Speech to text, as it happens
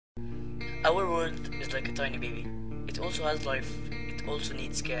Our world is like a tiny baby. It also has life. It also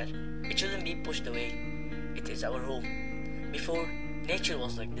needs care. It shouldn't be pushed away. It is our home. Before, nature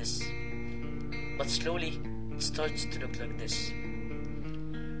was like this. But slowly, it starts to look like this.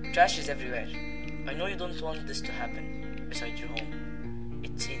 Trash is everywhere. I know you don't want this to happen beside your home.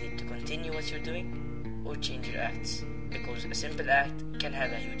 It's either to continue what you're doing or change your acts, because a simple act can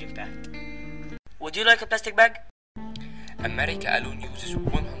have a huge impact. Would you like a plastic bag? America alone uses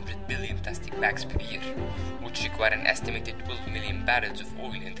 100 billion plastic bags per year, which require an estimated 12 million barrels of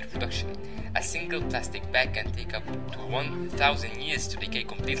oil in their production. A single plastic bag can take up to 1,000 years to decay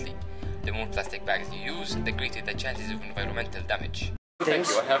completely. The more plastic bags you use, the greater the chances of environmental damage. Thank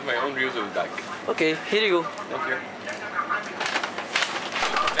you, I have my own reusable bag. Okay, here you go. Thank you.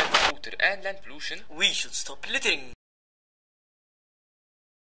 To prevent water and land pollution, We should stop littering.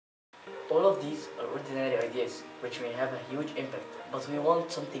 All of these are ordinary ideas, which may have a huge impact, but we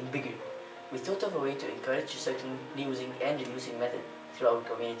want something bigger. We thought of a way to encourage recycling, reusing, and reducing method through our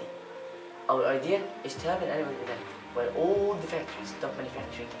community. Our idea is to have an annual event where all the factories stop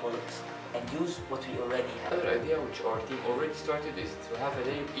manufacturing products and use what we already have. Another idea which our team already started is to have a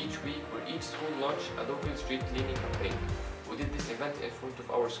day each week where each school launch a local street cleaning campaign. We did this event in front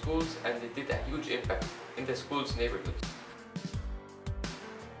of our schools and it did a huge impact in the school's neighborhoods.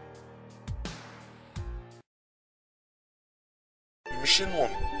 Mission 1.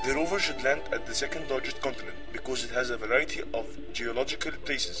 The rover should land at the second largest continent because it has a variety of geological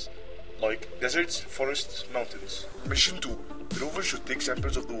places, like deserts, forests, mountains. Mission 2. The rover should take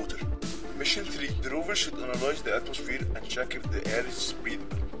samples of the water. Mission 3. The rover should analyze the atmosphere and check if the air is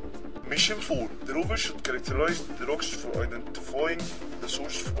breathable. Mission 4. The rover should characterize the rocks for identifying the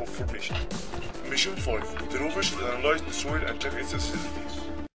source of formation. Mission 5. The rover should analyze the soil and check its acidities.